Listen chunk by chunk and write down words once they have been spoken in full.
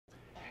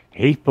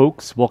Hey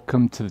folks,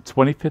 welcome to the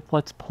 25th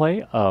Let's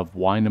Play of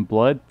Wine and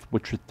Blood,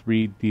 Witcher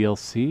 3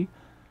 DLC.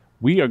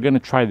 We are going to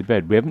try the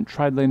bed. We haven't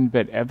tried laying in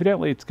bed.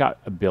 Evidently it's got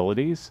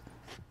abilities.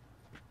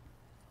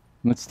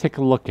 Let's take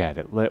a look at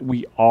it.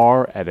 We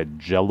are at a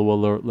Jello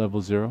alert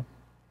level 0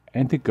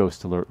 and a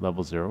Ghost alert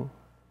level 0.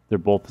 They're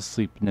both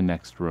asleep in the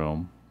next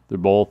room. They're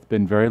both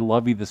been very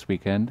lovey this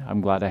weekend. I'm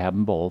glad I have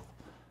them both.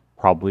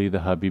 Probably the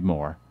hubby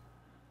more.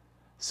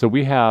 So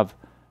we have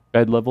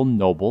bed level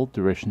noble,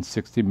 duration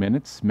 60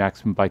 minutes,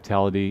 maximum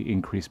vitality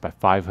increased by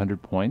 500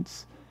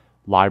 points.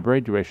 Library,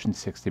 duration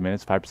 60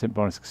 minutes, 5%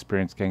 bonus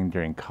experience gained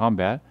during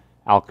combat.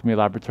 Alchemy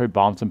laboratory,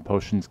 bombs and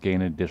potions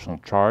gain an additional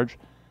charge.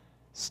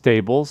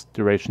 Stables,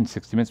 duration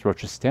 60 minutes,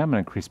 Roach's stamina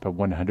increased by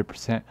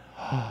 100%.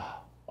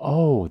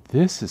 Oh,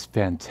 this is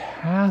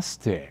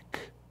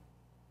fantastic.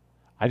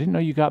 I didn't know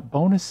you got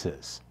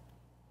bonuses.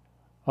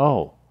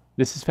 Oh,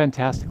 this is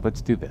fantastic.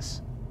 Let's do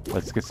this.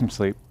 Let's get some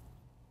sleep.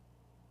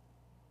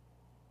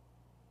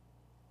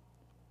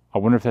 I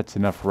wonder if that's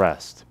enough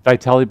rest.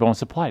 Vitality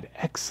bonus applied.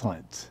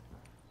 Excellent.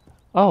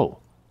 Oh,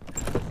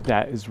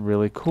 that is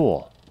really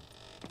cool.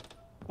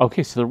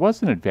 Okay, so there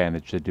was an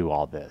advantage to do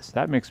all this.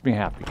 That makes me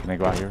happy. Can I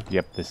go out here?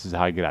 Yep, this is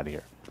how I get out of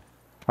here.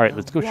 All right,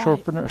 let's go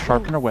sharpen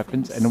our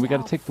weapons, and then we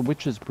got to take the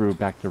witch's brew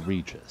back to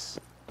Regis.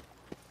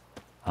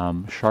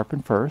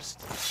 Sharpen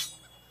first.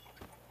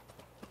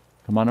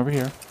 Come on over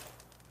here.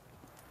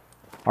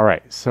 All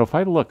right, so if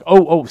I look...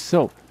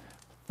 So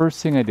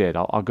first thing I did,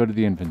 I'll go to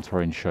the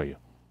inventory and show you.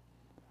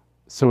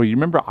 So you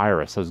remember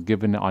Iris I was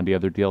given on the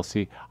other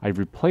DLC? I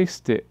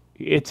replaced it.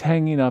 It's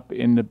hanging up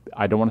in the...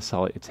 I don't want to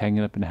sell it. It's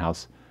hanging up in the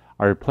house.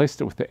 I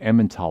replaced it with the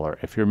Emmentaler.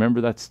 If you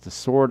remember, that's the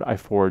sword I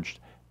forged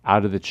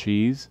out of the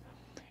cheese.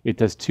 It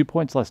does 2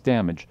 points less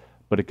damage,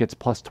 but it gets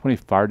plus 20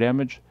 fire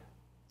damage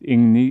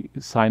in the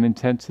sign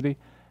intensity.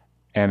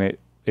 And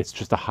it's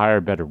just a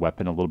higher, better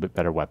weapon, a little bit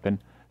better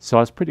weapon. So I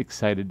was pretty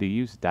excited to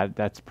use it.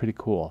 That's pretty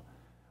cool.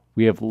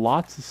 We have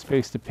lots of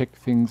space to pick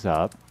things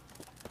up.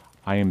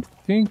 I am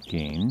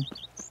thinking,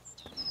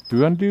 do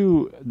we want to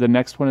do the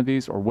next one of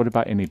these, or what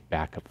about any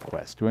backup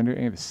quests? Do we want to do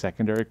any of the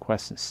secondary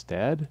quests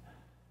instead?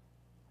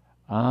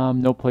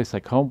 No Place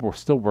Like Home. We're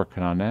still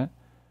working on that.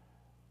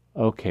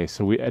 Okay,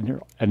 so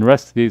and the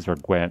rest of these are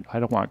Gwent. I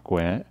don't want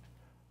Gwent.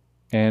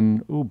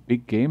 And, ooh,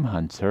 Big Game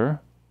Hunter.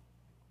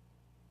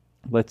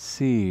 Let's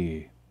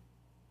see.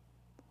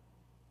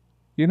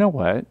 You know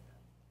what?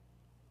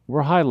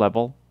 We're high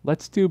level.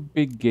 Let's do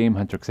Big Game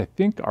Hunter, because I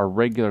think our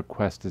regular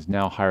quest is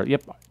now higher.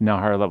 Yep, now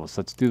higher level.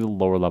 So let's do the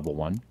lower level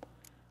one.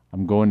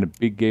 I'm going to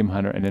Big Game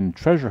Hunter, and then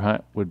Treasure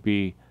Hunt would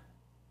be...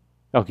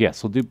 Oh,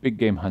 yes, we'll do Big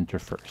Game Hunter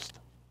first.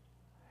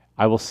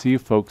 I will see you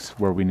folks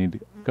where we need to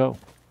go,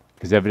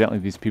 because evidently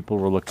these people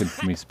were looking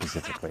for me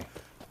specifically.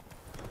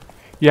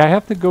 Yeah, I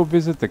have to go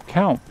visit the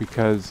Count,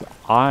 because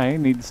I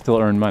need to still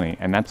earn money,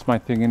 and that's my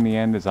thing in the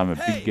end, is I'm a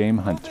big game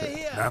hunter.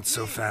 Not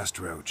so fast,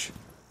 Roach.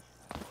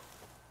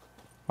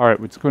 All right,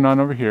 what's going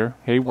on over here?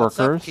 Hey,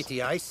 workers.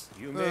 Kitty Ice?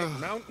 You make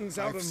mountains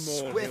out of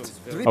molehills.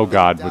 Oh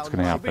God, what's going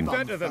to happen?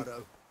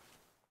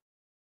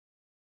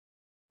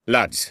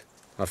 Lads,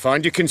 I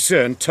find your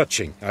concern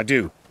touching, I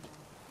do.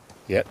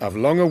 Yet I've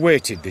long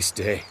awaited this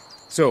day.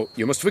 So,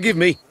 you must forgive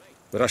me,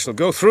 but I shall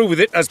go through with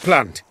it as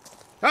planned.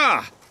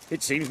 Ah,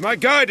 it seems my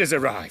guide has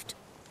arrived.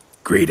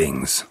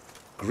 Greetings.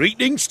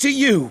 Greetings to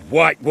you,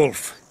 White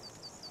Wolf.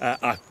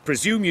 I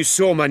presume you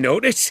saw my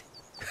notice?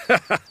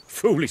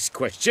 Foolish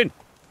question.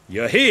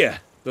 You're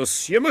here,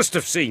 thus you must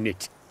have seen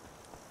it.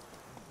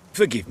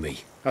 Forgive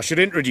me, I should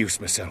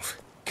introduce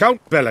myself.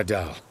 Count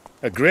Belladal,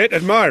 a great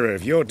admirer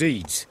of your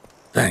deeds.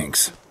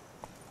 Thanks.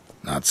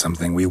 Not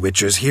something we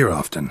Witchers hear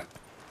often.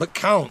 But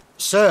Count,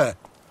 sir,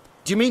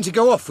 do you mean to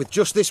go off with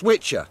just this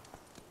Witcher?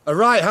 A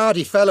right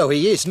hardy fellow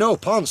he is, no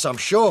ponce, I'm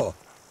sure.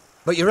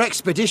 But your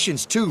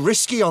expedition's too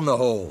risky on the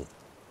whole.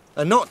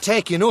 And not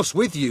taking us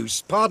with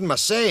you's, pardon my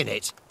saying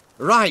it,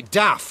 right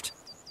daft.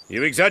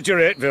 You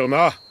exaggerate,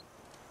 Vilmar.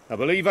 I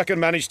believe I can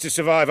manage to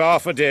survive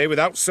half a day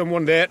without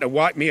someone there to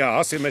wipe me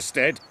arse in my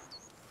stead.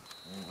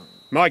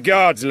 My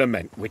guards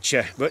lament,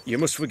 Witcher, but you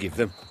must forgive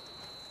them.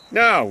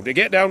 Now, to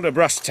get down to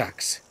brass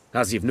tacks,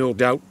 as you've no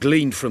doubt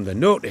gleaned from the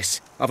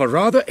notice, I've a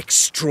rather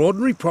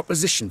extraordinary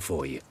proposition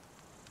for you.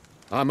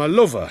 I'm a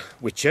lover,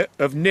 Witcher,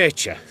 of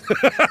nature.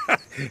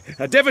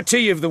 A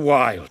devotee of the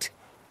wild.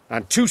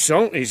 And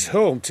Toussaint is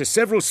home to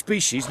several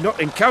species not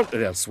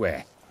encountered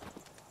elsewhere.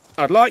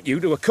 I'd like you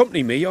to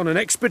accompany me on an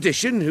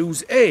expedition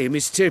whose aim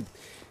is to...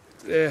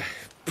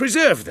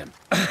 preserve them.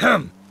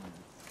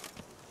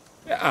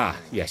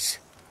 Yes.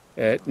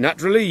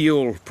 Naturally,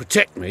 you'll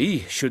protect me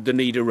should the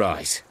need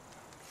arise.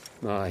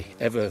 My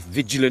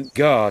ever-vigilant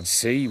guards,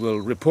 see, will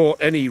report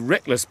any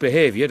reckless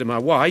behaviour to my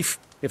wife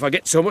if I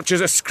get so much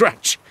as a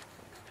scratch.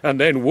 And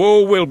then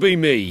woe will be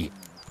me.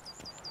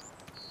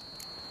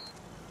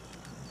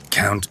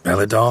 Count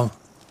Belladal?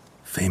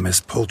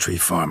 Famous poultry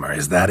farmer,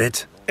 is that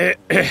it?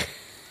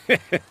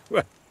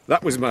 Well,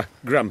 that was my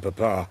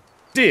grandpapa.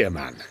 Dear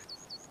man.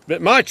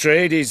 But my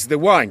trade is the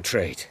wine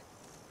trade.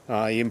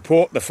 I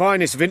import the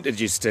finest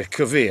vintages to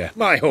Kovir,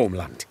 my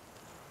homeland.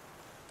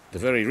 The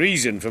very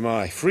reason for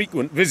my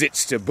frequent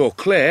visits to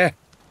Beauclair,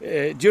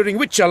 during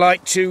which I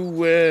like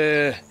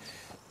to,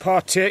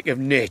 partake of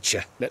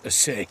nature, let us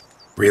say.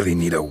 Really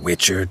need a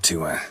witcher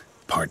to,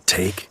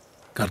 partake?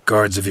 Got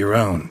guards of your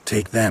own.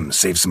 Take them,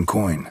 save some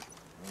coin.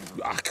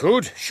 I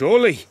could,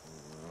 surely.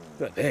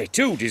 But they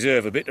too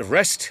deserve a bit of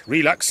rest,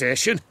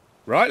 relaxation.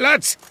 Right,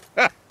 lads?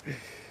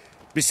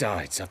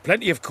 Besides, I've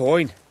plenty of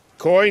coin.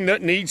 Coin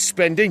that needs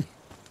spending.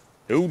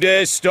 Who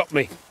dares stop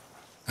me?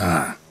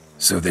 Ah,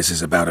 so this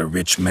is about a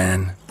rich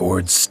man,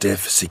 bored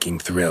stiff, seeking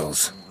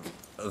thrills.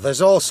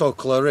 There's also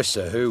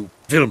Clarissa, who...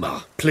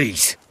 Vilma,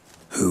 please.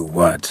 Who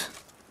what?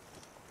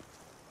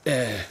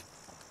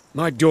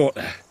 My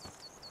daughter.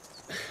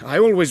 I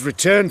always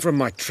return from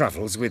my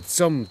travels with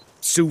some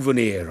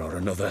souvenir or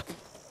another.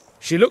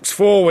 She looks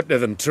forward to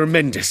them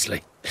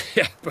tremendously.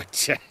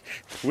 But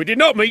we did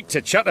not meet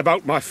to chat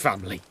about my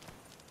family.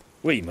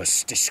 We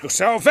must discuss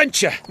our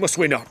venture, must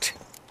we not?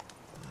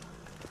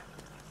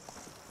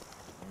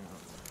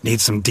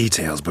 Need some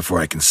details before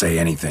I can say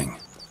anything.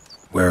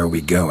 Where are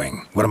we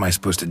going? What am I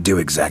supposed to do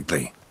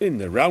exactly? In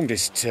the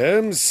roundest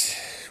terms,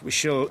 we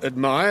shall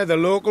admire the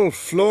local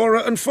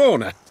flora and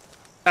fauna.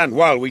 And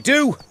while we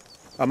do,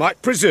 I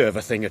might preserve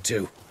a thing or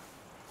two.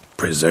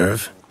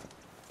 Preserve?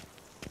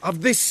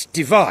 Of this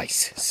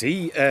device,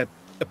 see, a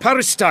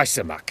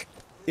parastisomac.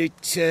 It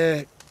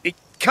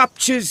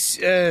captures,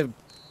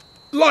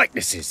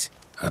 likenesses.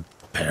 A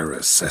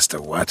parasesta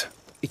what?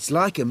 It's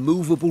like a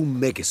movable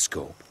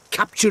megascope,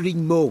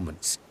 capturing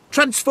moments,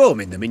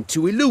 transforming them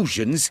into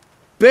illusions,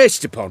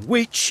 based upon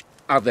which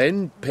I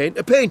then paint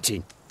a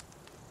painting.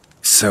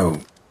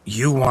 So,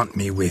 you want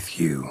me with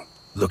you,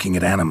 looking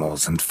at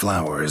animals and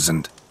flowers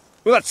and...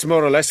 Well, that's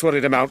more or less what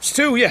it amounts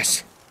to,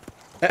 yes.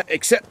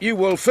 Except you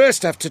will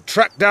first have to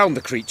track down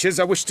the creatures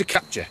I wish to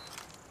capture.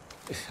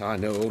 I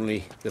know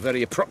only the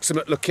very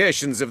approximate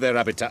locations of their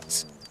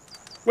habitats.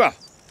 Well,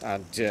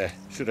 and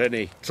should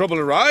any trouble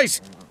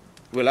arise,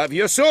 we'll have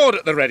your sword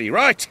at the ready,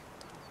 right?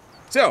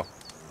 So,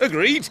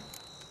 agreed?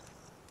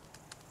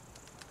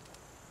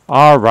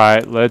 All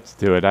right, let's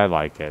do it. I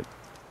like it.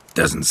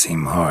 Doesn't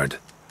seem hard.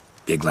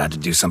 Be glad to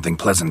do something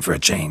pleasant for a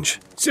change.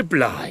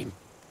 Sublime.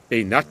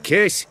 In that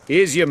case,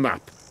 here's your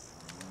map.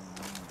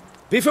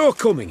 Before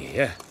coming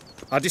here,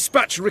 I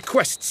dispatched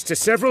requests to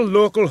several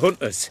local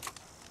hunters.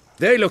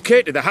 They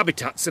located the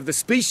habitats of the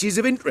species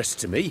of interest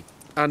to me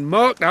and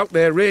marked out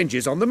their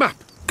ranges on the map.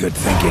 Good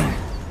thinking.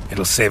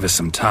 It'll save us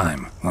some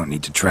time. Won't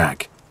need to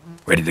track.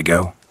 Ready to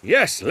go?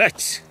 Yes,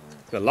 let's.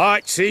 The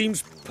light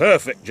seems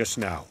perfect just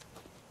now.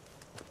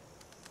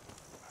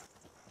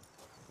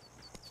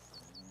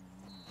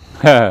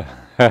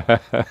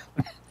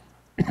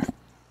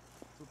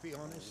 To be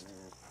honest,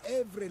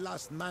 every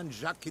last man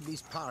Jacques in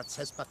these parts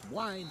has but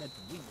wine and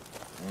weed.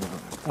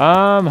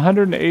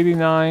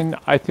 189.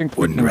 I think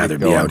we Wouldn't can rather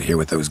get be going. out here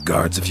with those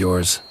guards of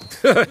yours.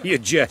 You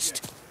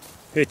jest.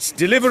 It's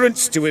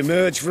deliverance to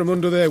emerge from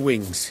under their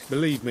wings,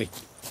 believe me.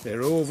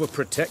 They're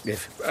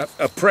overprotective,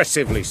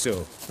 oppressively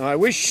so. I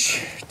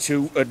wish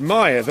to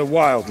admire the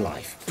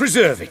wildlife,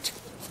 preserve it,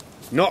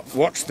 not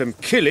watch them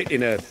kill it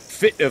in a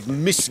fit of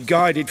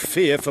misguided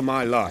fear for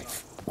my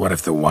life. What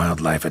if the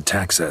wildlife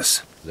attacks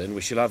us? Then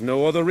we shall have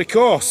no other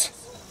recourse.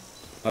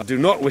 I do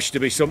not wish to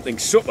be something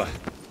supper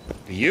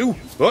for you,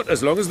 but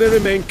as long as they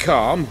remain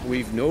calm,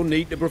 we've no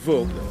need to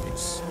provoke them.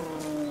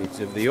 It's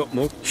of the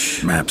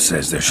utmost. Map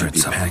says there should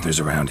be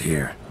panthers around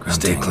here.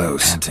 Stay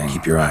close.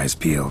 Keep your eyes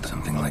peeled.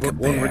 Something like a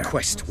But bear. one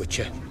request,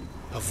 Witcher.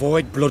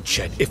 Avoid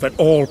bloodshed, if at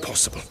all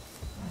possible.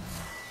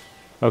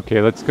 Okay,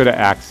 let's go to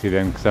Axie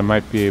then, because I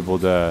might be able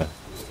to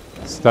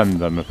stun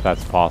them if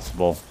that's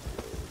possible.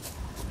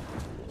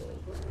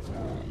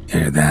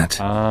 Hear that?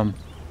 Um,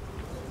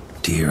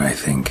 Deer, I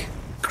think.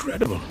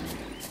 Incredible.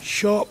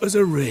 Sharp as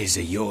a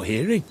razor, you're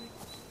hearing.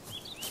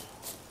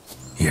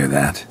 Hear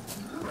that?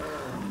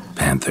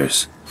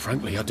 Panthers.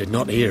 Frankly, I did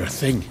not hear a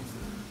thing.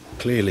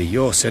 Clearly,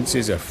 your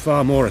senses are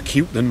far more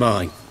acute than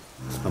mine.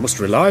 I must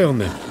rely on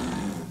them.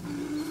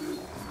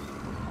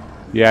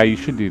 yeah, you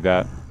should do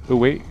that. Oh,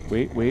 wait.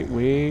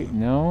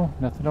 No,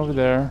 nothing over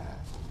there.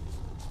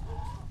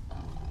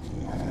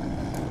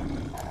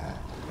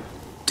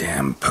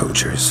 Damn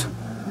poachers.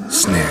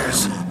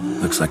 Snares.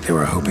 Looks like they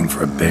were hoping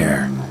for a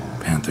bear.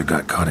 Panther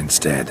got caught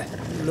instead.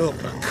 Look,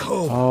 a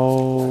cub.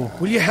 Oh,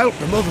 Will you help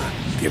the mother?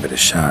 Give it a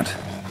shot.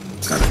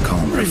 Gotta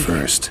calm her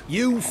first.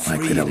 You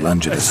Likely freed to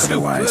lunge at a us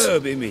otherwise.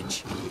 superb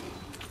image.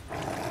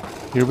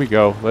 here we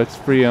go. Let's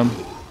free him.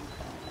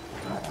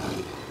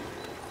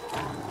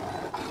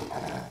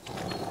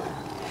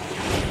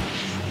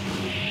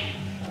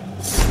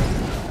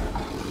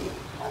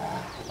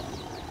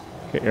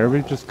 Okay,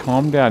 everybody just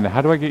calm down. Now,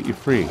 how do I get you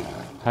free?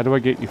 How do I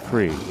get you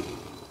free?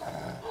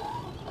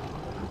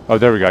 Oh,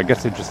 there we go. I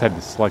guess I just had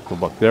to select the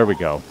book. There we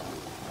go.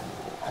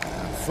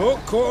 Folk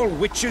call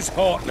witches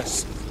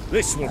heartless.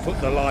 This will put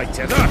the light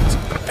to that.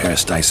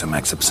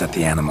 Parastisomax upset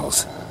the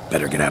animals.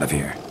 Better get out of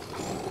here.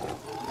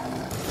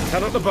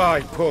 Cannot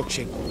abide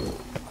poaching.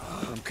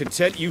 I'm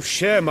content you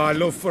share my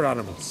love for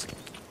animals.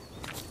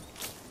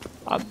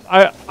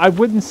 I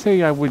wouldn't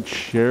say I would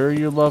share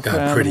your love for Got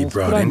animals. pretty but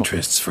broad I'm-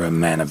 interests for a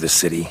man of the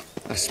city.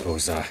 I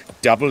suppose I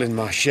dabble in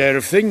my share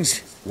of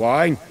things.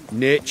 Wine,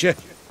 nature,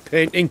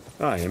 painting.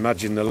 I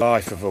imagine the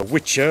life of a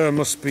witcher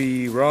must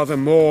be rather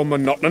more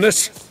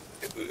monotonous.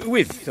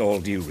 With all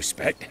due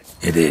respect.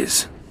 It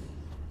is.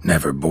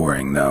 Never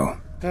boring, though.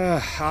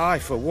 I,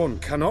 for one,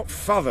 cannot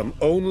fathom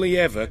only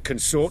ever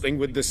consorting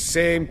with the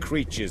same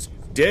creatures,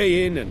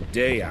 day in and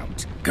day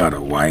out. Got a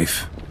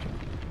wife?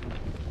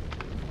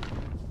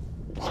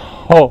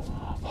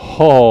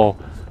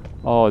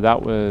 Oh,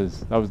 that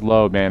was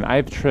low, man. I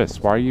have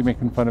Triss. Why are you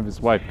making fun of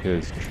his wife?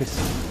 Because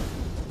Triss.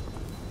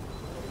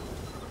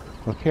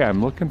 Okay,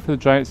 I'm looking for the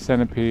giant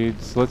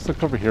centipedes. So let's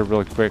look over here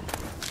really quick.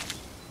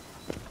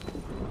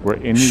 We're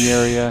in the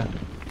area.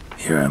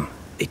 Hear him.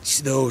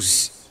 It's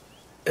those...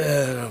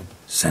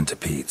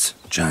 Centipedes.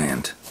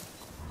 Giant.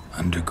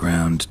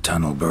 Underground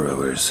tunnel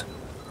burrowers.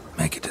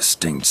 Make a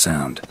distinct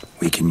sound.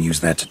 We can use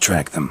that to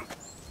track them.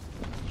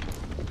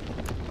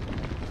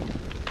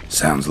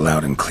 Sounds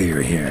loud and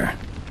clear here.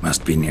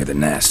 Must be near the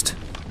nest.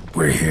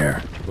 We're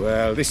here.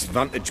 Well, this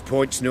vantage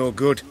point's no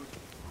good.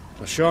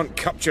 I shan't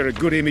capture a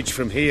good image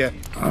from here.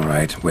 All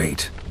right,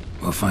 wait.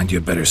 We'll find you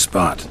a better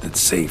spot that's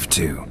safe,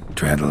 too.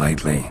 Tread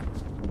lightly.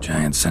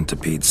 Giant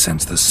centipedes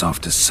sense the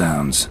softest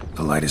sounds,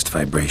 the lightest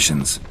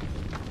vibrations.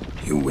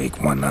 You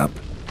wake one up,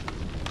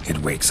 it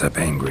wakes up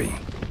angry.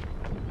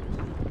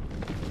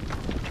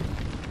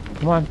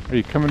 Come on. Are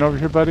you coming over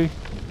here, buddy?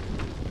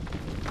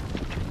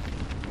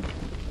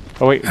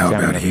 Oh, wait. How damn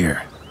about it.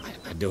 here?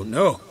 I don't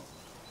know.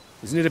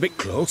 Isn't it a bit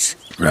close?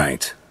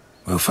 Right.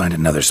 We'll find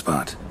another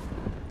spot.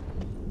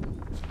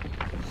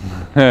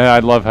 I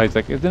love how he's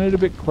like, isn't it a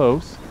bit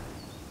close?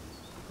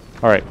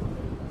 All right.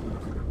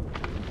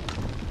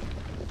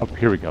 Oh,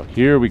 here we go.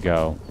 Here we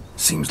go.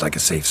 Seems like a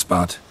safe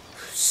spot.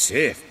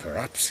 Safe,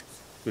 perhaps.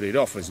 But it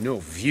offers no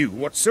view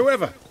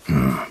whatsoever.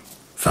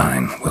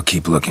 Fine, we'll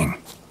keep looking.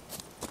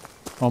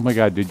 Oh my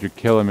god, dude, you're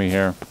killing me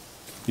here.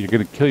 You're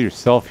gonna kill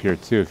yourself here,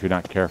 too, if you're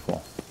not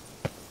careful.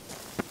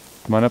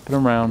 Come on up and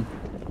around.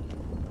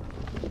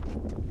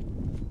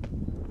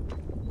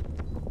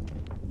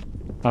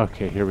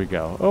 Okay, here we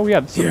go. Oh, yeah,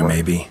 this will Here, work.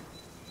 maybe.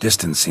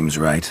 Distance seems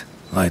right.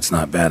 Light's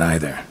not bad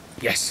either.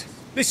 Yes,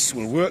 this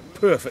will work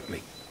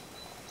perfectly.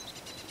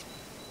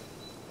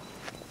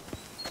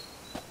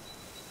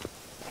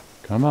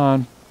 Come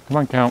on. Come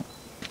on, Count.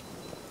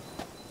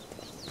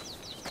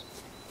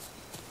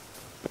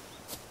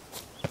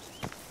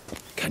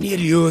 Can you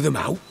lure them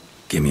out?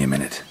 Give me a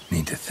minute.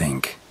 Need to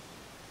think.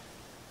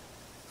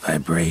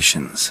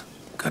 Vibrations.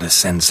 Gotta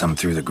send some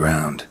through the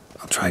ground.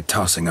 I'll try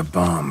tossing a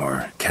bomb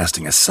or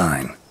casting a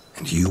sign.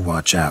 And you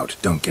watch out.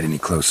 Don't get any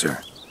closer.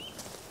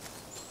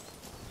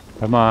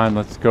 Come on,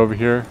 let's go over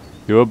here.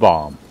 Do a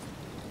bomb.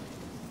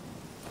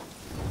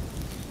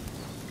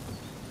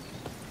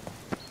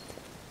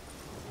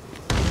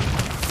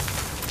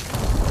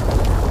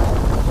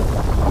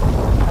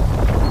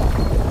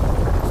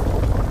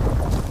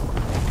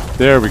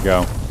 There we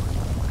go.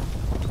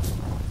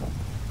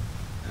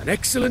 An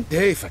excellent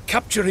day for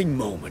capturing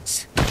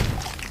moments.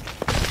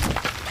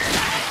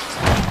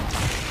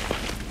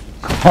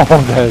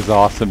 Oh, that is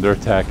awesome. They're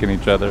attacking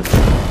each other.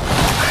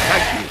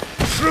 Thank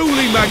you.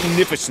 Truly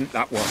magnificent,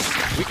 that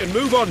was. We can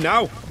move on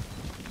now.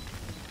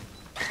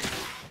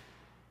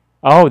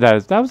 Oh,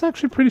 that was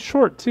actually pretty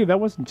short, too. That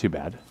wasn't too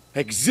bad.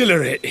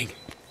 Exhilarating.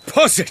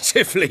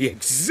 Positively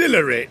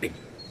exhilarating.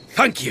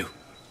 Thank you.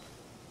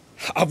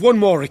 I've one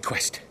more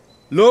request.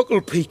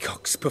 Local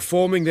peacocks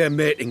performing their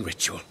mating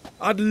ritual.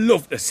 I'd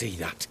love to see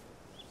that.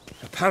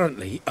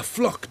 Apparently, a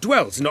flock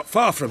dwells not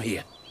far from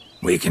here.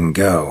 We can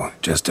go.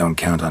 Just don't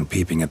count on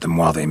peeping at them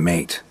while they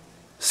mate.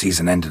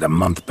 Season ended a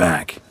month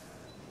back.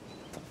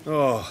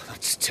 Oh,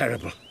 that's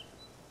terrible.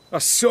 I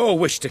so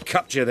wish to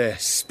capture their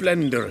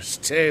splendorous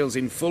tails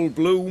in full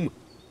bloom.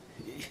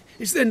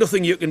 Is there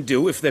nothing you can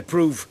do if they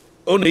prove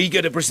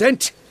uneager to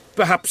present?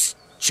 Perhaps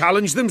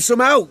challenge them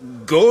somehow?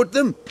 Goad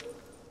them?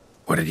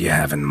 What did you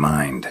have in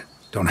mind?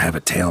 Don't have a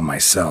tail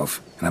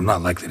myself, and I'm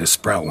not likely to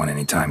sprout one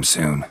anytime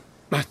soon.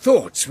 My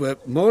thoughts were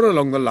more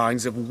along the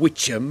lines of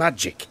witcher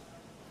magic.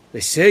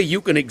 They say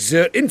you can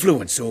exert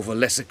influence over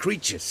lesser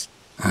creatures.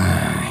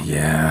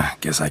 Yeah,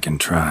 guess I can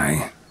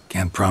try.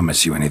 Can't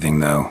promise you anything,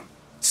 though.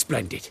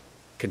 Splendid.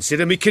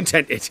 Consider me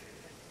contented.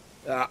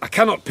 I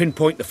cannot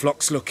pinpoint the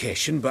flock's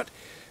location, but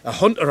a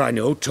hunter I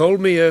know told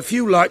me a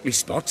few likely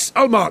spots.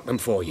 I'll mark them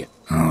for you.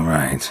 All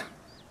right.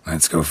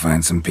 Let's go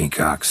find some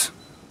peacocks.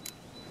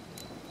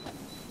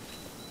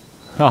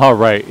 All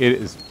right, it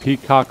is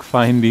peacock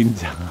finding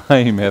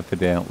time,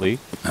 evidently.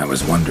 I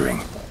was wondering,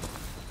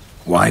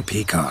 why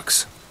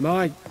peacocks?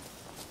 My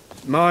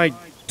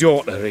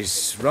daughter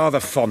is rather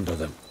fond of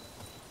them.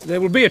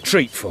 There will be a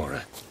treat for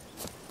her.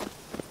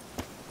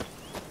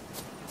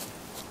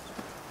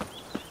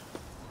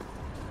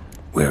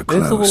 We're It's a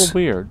little close.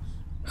 weird.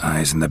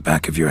 Eyes in the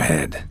back of your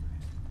head.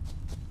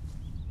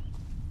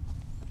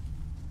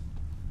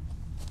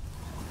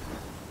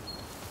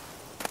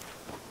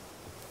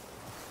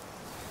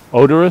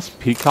 Odorous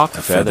peacock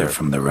A feather. feather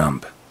from the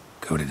rump,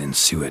 coated in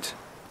suet.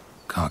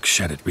 Cock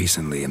shed it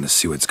recently and the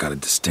suet's got a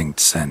distinct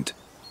scent.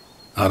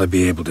 Ought to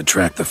be able to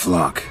track the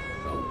flock.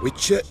 A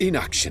witcher in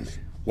action.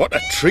 What a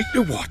treat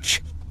to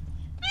watch.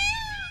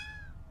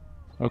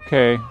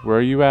 Okay, where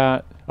are you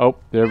at? Oh,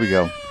 there we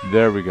go.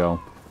 There we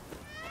go.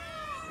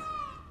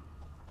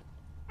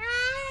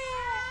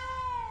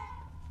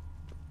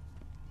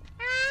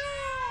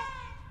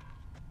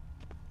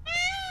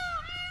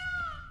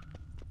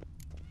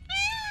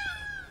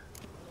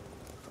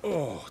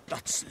 Oh,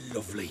 that's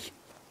lovely.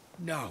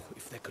 Now,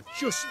 if they could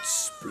just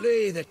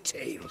splay the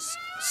tails.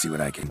 See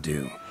what I can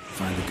do.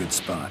 Find a good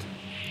spot.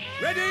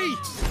 Ready?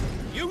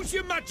 Use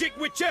your magic,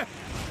 Witcher!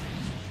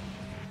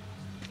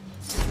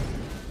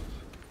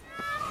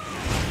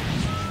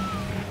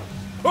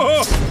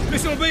 Oh,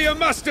 this'll be a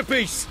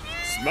masterpiece!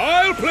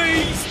 Smile,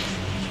 please!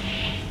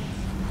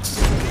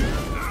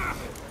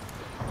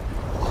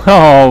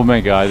 Oh my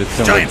god, it's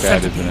so Giant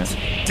bad, isn't centipedes!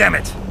 it? Damn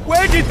it!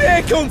 Where did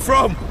they come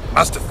from?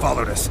 Must have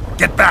followed us.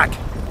 Get back!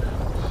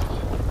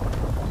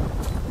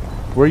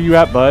 Where are you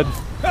at, bud?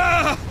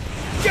 Ah!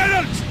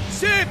 Geralt!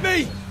 Save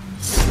me!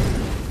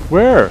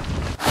 Where?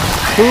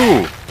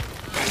 Who?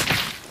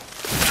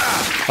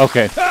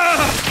 Okay.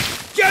 Ah!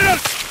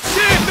 Geralt!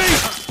 Save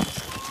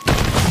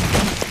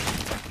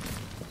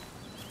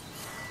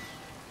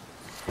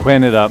me!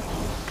 Clean it up.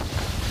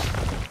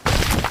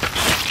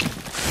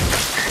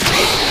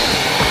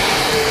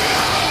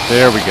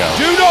 There we go.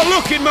 Do not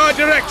look in my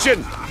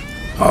direction!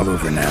 All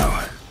over now.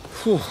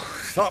 Whew,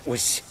 that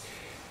was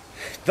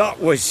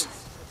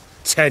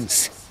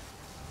tense.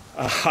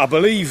 I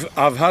believe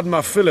I've had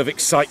my fill of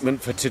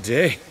excitement for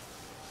today.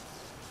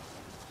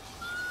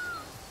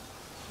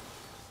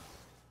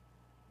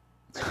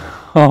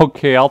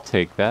 Okay, I'll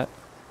take that.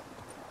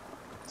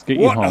 Let's get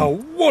you What a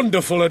home.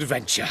 wonderful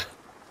adventure.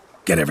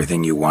 Get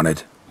everything you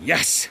wanted?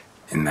 Yes.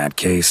 In that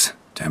case,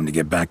 time to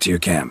get back to your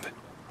camp.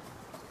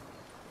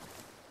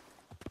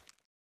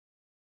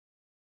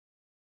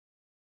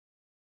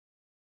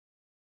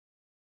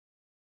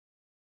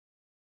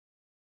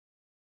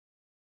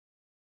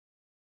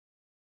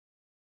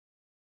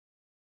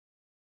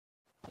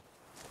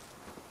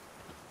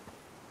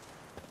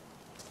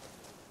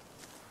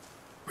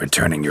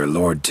 Returning your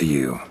lord to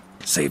you,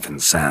 safe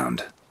and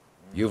sound.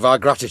 You've our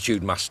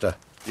gratitude, Master.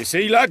 You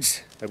see,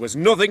 lads, there was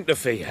nothing to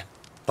fear.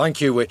 Thank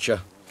you,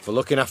 Witcher, for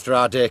looking after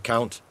our day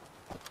count.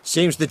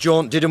 Seems the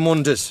jaunt did 'em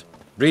wonders.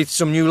 Breathed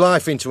some new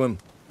life into 'em.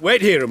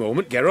 Wait here a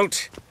moment,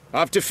 Geralt. I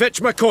have to fetch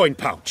my coin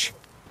pouch.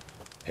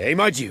 Pay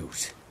my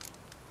dues.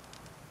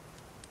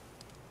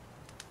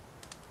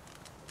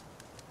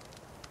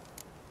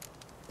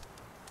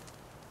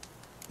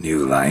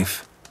 New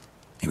life?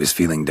 He was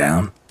feeling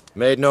down?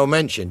 Made no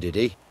mention, did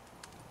he?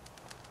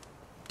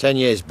 10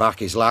 years back,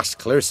 his last,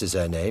 Clarissa's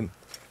her name,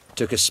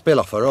 took a spill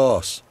off her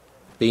horse.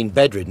 Been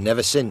bedridden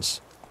ever since.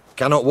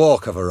 Cannot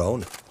walk of her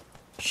own.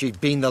 She'd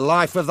been the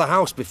life of the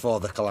house before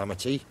the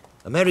calamity.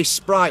 A merry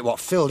sprite what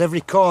filled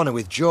every corner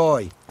with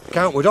joy.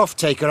 Count would oft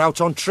take her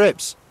out on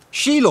trips.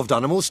 She loved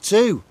animals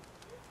too.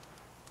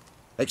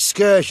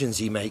 Excursions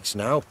he makes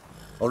now,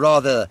 or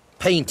rather,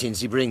 paintings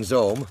he brings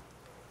home.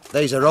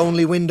 They's her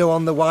only window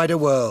on the wider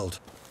world.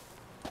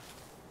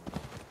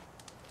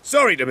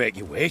 Sorry to make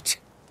you wait.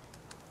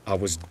 I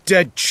was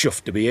dead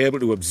chuffed to be able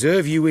to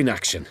observe you in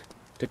action.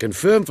 To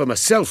confirm for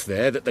myself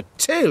there that the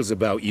tales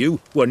about you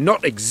were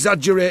not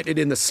exaggerated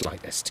in the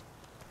slightest.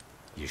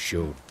 You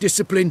showed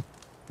discipline,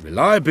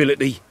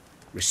 reliability,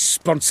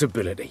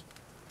 responsibility.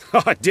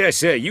 I dare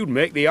say you'd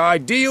make the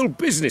ideal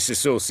business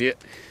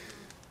associate.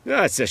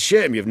 It's a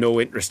shame you've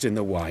no interest in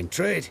the wine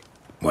trade.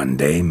 One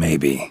day,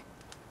 maybe.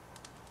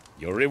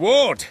 Your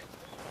reward.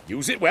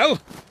 Use it well.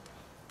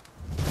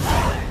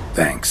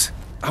 Thanks.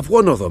 I've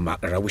one other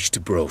matter I wish to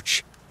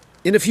broach.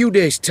 In a few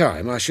days'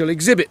 time, I shall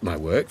exhibit my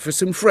work for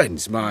some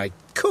friends, my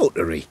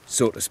coterie,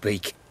 so to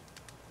speak.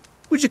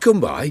 Would you come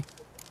by?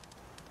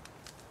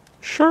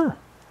 Sure.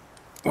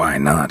 Why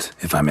not,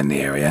 if I'm in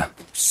the area?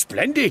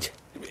 Splendid.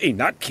 In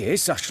that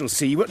case, I shall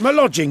see you at my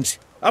lodgings.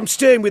 I'm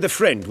staying with a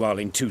friend while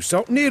in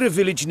Toussaint, near a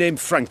village named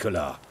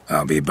Francolar.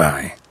 I'll be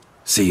by.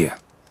 See ya.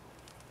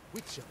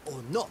 Witcher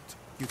or not,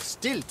 you've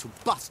still to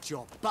bust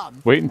your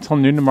bum. Wait until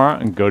noon tomorrow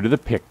and go to the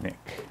picnic.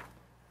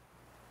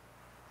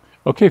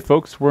 Okay,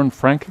 folks, we're in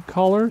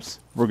Frankencolors.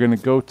 We're going to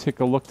go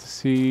take a look to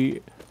see...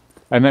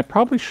 And I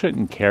probably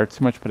shouldn't care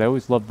too much, but I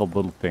always love the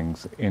little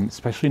things, and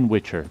especially in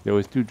Witcher. They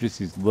always do just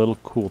these little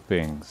cool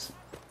things.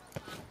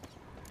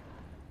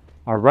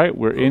 Alright,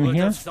 we're in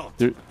here.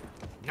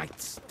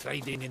 Knights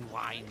trading in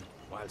wine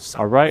while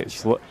Alright,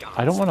 so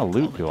I don't want to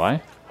loot, do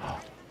I?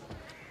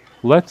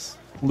 Let's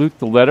loot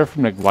the letter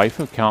from the wife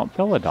of Count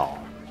Belladal.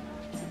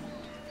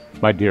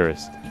 My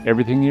dearest,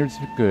 everything here is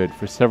good.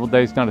 For several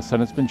days now, the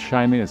sun has been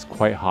shining and it's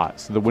quite hot,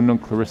 so the window in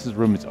Clarissa's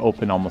room is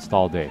open almost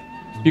all day.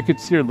 You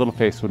could see her little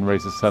face when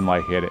rays of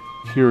sunlight hit it.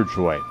 Pure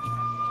joy.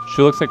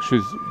 She looks like she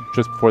was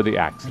just before the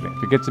accident.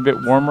 If it gets a bit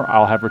warmer,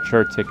 I'll have her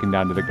chair taken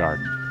down to the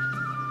garden.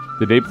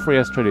 The day before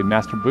yesterday,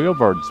 Master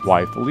Boyovard's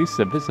wife,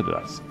 Elisa, visited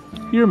us.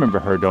 You remember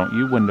her, don't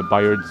you, when the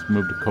Bayards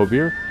moved to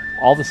Kovir?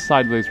 all the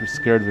sideways were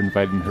scared of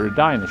inviting her to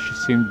dine, as she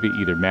seemed to be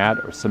either mad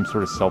or some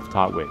sort of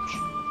self-taught witch.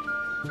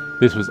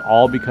 This was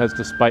all because,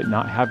 despite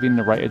not having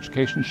the right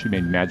education, she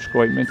made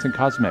magical ointments and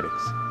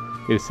cosmetics.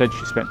 It is said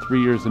she spent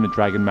 3 years in the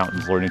Dragon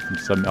Mountains learning from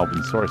some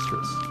elven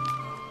sorceress.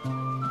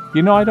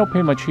 You know, I don't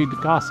pay much heed to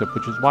gossip,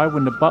 which is why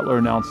when the butler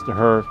announced to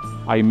her,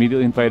 I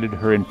immediately invited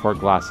her in for a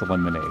glass of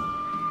lemonade.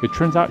 It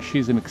turns out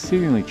she's an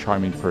exceedingly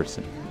charming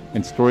person,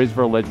 and stories of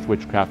her alleged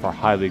witchcraft are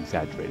highly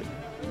exaggerated.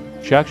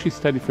 She actually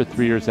studied for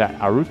 3 years at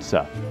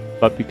Aruza,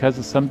 but because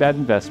of some bad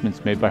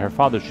investments made by her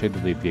father, she had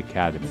to leave the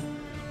academy.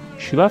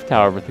 She left,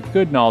 however, with a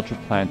good knowledge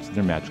of plants and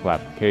their magical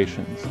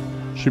applications.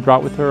 She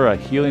brought with her a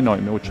healing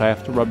ointment which I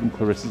have to rub in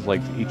Clarissa's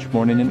legs each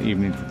morning and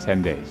evening for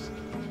 10 days.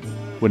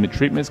 When the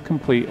treatment is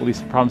complete,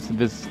 Elisa promised to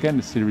visit again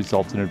to see the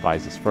results and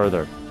advise us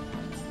further.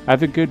 I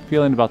have a good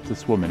feeling about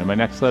this woman. In my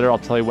next letter, I'll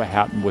tell you what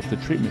happened with the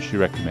treatment she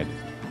recommended.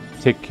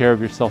 Take care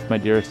of yourself, my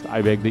dearest.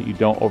 I beg that you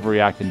don't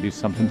overreact and do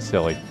something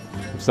silly.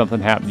 If something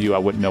happened to you, I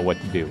wouldn't know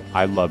what to do.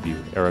 I love you,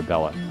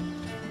 Arabella.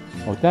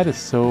 Oh, that is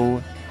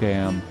so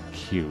damn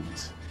cute.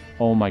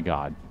 Oh my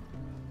god.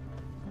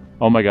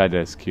 Oh my god,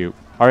 that's cute.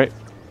 Alright.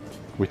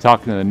 We're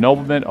talking to the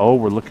nobleman. Oh,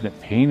 we're looking at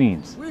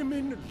paintings.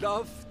 Women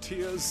love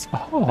tears.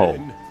 Oh.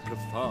 Men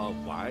prefer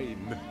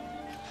wine.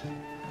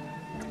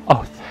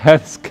 Oh,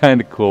 that's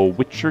kind of cool.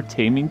 Witcher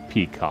taming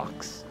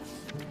peacocks.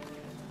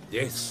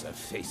 Yes, a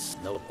face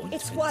smell of ointment.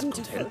 It's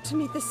wonderful to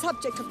meet the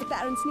subject of the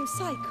Baron's new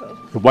cycle.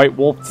 The white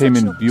wolf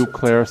taming Such an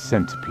Beauclair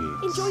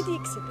centipedes. Enjoy the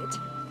exhibit.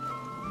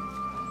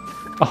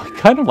 Oh, I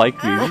kind of like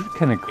these. These are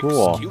kind of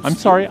cool. Excuse I'm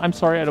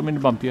sorry, I don't mean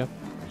to bump you.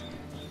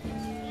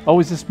 Oh,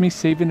 is this me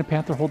saving the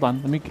panther? Hold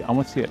on, I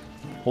want to see it.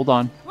 Hold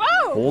on.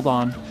 Whoa! Hold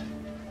on.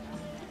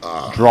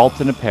 Geralt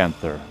and a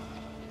panther.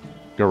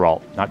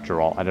 Geralt, not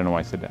Geralt. I don't know why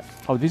I said that.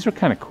 Oh, these are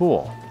kind of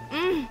cool.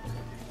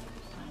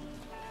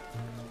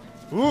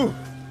 Ooh.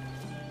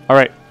 All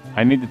right,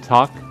 I need to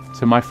talk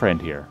to my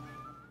friend here.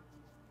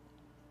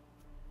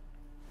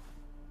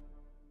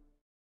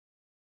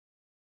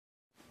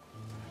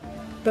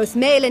 Both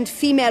male and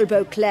female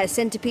Beauclair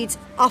centipedes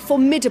are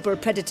formidable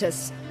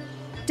predators.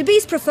 The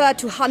bees prefer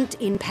to hunt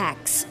in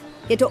packs,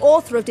 yet the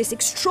author of this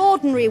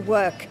extraordinary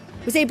work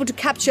was able to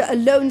capture a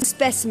lone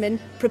specimen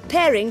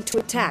preparing to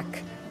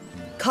attack.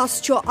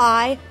 Cast your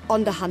eye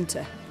on the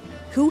hunter,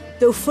 who,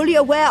 though fully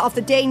aware of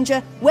the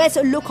danger, wears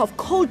a look of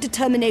cold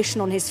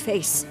determination on his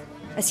face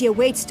as he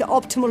awaits the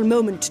optimal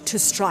moment to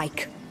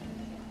strike.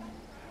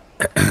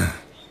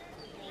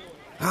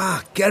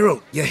 Ah,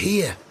 Geralt, you're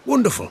here.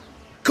 Wonderful.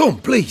 Come,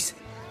 please.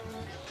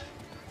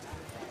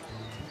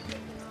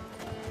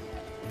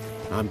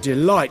 I'm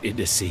delighted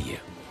to see you.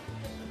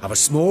 I've a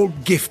small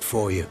gift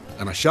for you,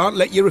 and I shan't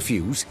let you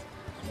refuse.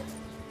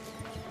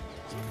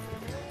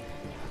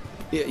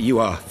 You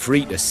are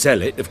free to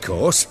sell it, of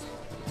course,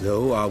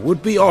 though I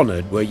would be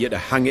honoured were you to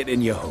hang it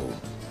in your home.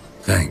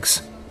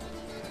 Thanks.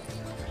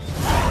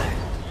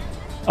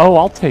 Oh,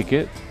 I'll take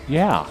it.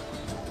 Yeah.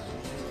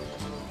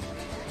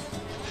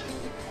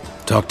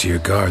 Talked to your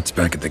guards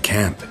back at the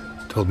camp.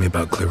 Told me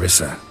about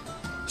Clarissa.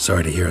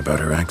 Sorry to hear about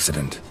her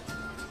accident.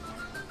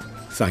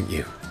 Thank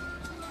you.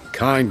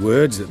 Kind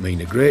words that mean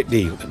a great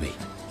deal to me.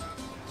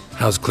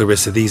 How's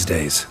Clarissa these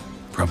days?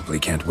 Probably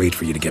can't wait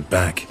for you to get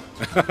back.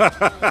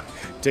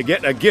 To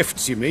get her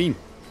gifts, you mean?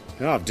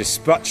 I've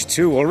dispatched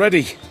 2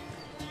 already.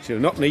 She'll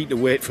not need to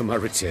wait for my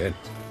return.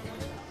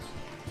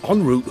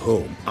 En route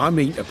home, I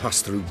mean to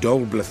pass through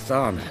Dol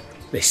Blathana.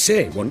 They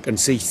say one can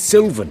see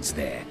Sylvans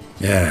there.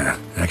 Yeah,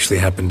 actually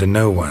happen to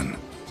know one.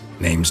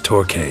 Name's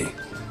Torquay.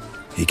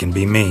 He can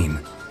be mean,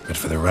 but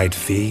for the right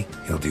fee,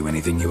 he'll do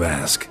anything you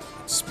ask.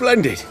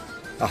 Splendid.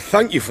 I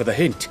thank you for the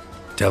hint.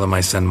 Tell him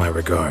I send my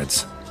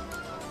regards.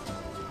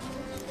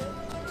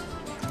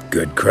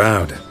 Good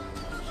crowd.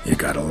 You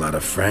got a lot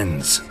of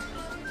friends.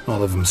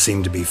 All of them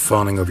seem to be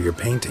fawning over your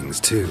paintings,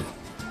 too.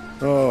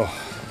 Oh,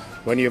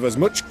 when you have as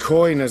much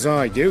coin as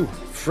I do,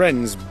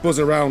 friends buzz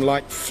around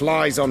like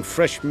flies on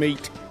fresh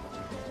meat.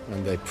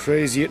 And they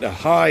praise you to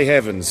high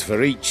heavens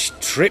for each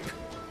trip,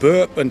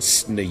 burp and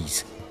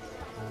sneeze.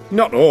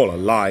 Not all are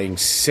lying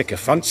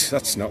sycophants,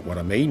 that's not what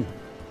I mean.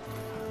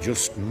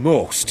 Just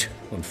most,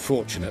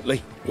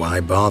 unfortunately. Why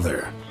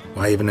bother?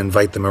 Why even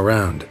invite them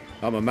around?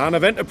 I'm a man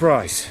of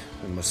enterprise,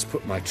 and must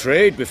put my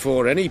trade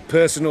before any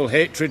personal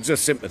hatreds or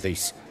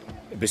sympathies.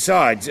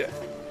 Besides...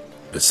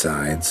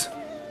 Besides?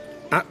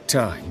 At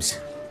times,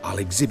 I'll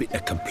exhibit a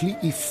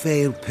completely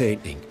failed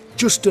painting,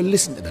 just to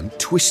listen to them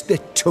twist their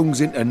tongues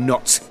into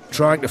knots,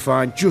 trying to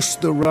find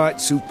just the right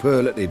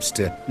superlatives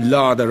to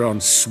lather on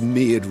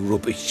smeared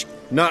rubbish.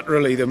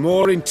 Naturally, the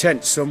more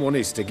intent someone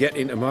is to get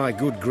into my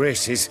good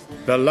graces,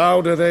 the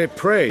louder they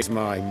praise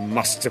my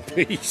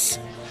masterpiece.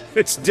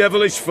 It's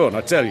devilish fun,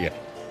 I tell you.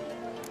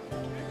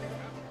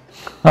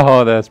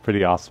 Oh, that's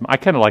pretty awesome. I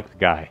kind of like the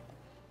guy.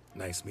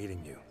 Nice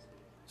meeting you.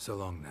 So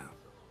long now.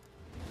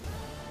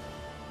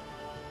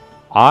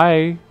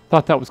 I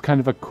thought that was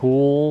kind of a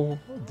cool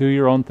do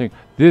your own thing.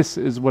 This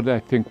is what I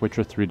think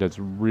Witcher 3 does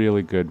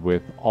really good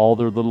with all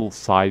their little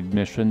side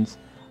missions.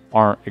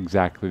 aren't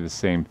exactly the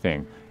same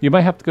thing. You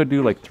might have to go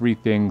do like 3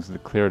 things to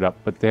clear it up,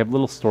 but they have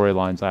little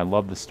storylines. I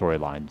love the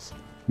storylines.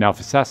 Now, if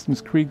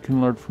Assassin's Creed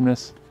can learn from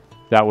this,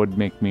 that would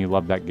make me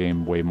love that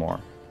game way more.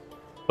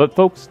 But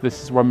folks,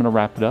 this is where I'm going to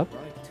wrap it up.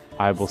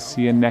 I will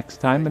see you next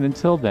time, and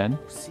until then,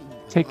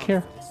 take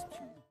care.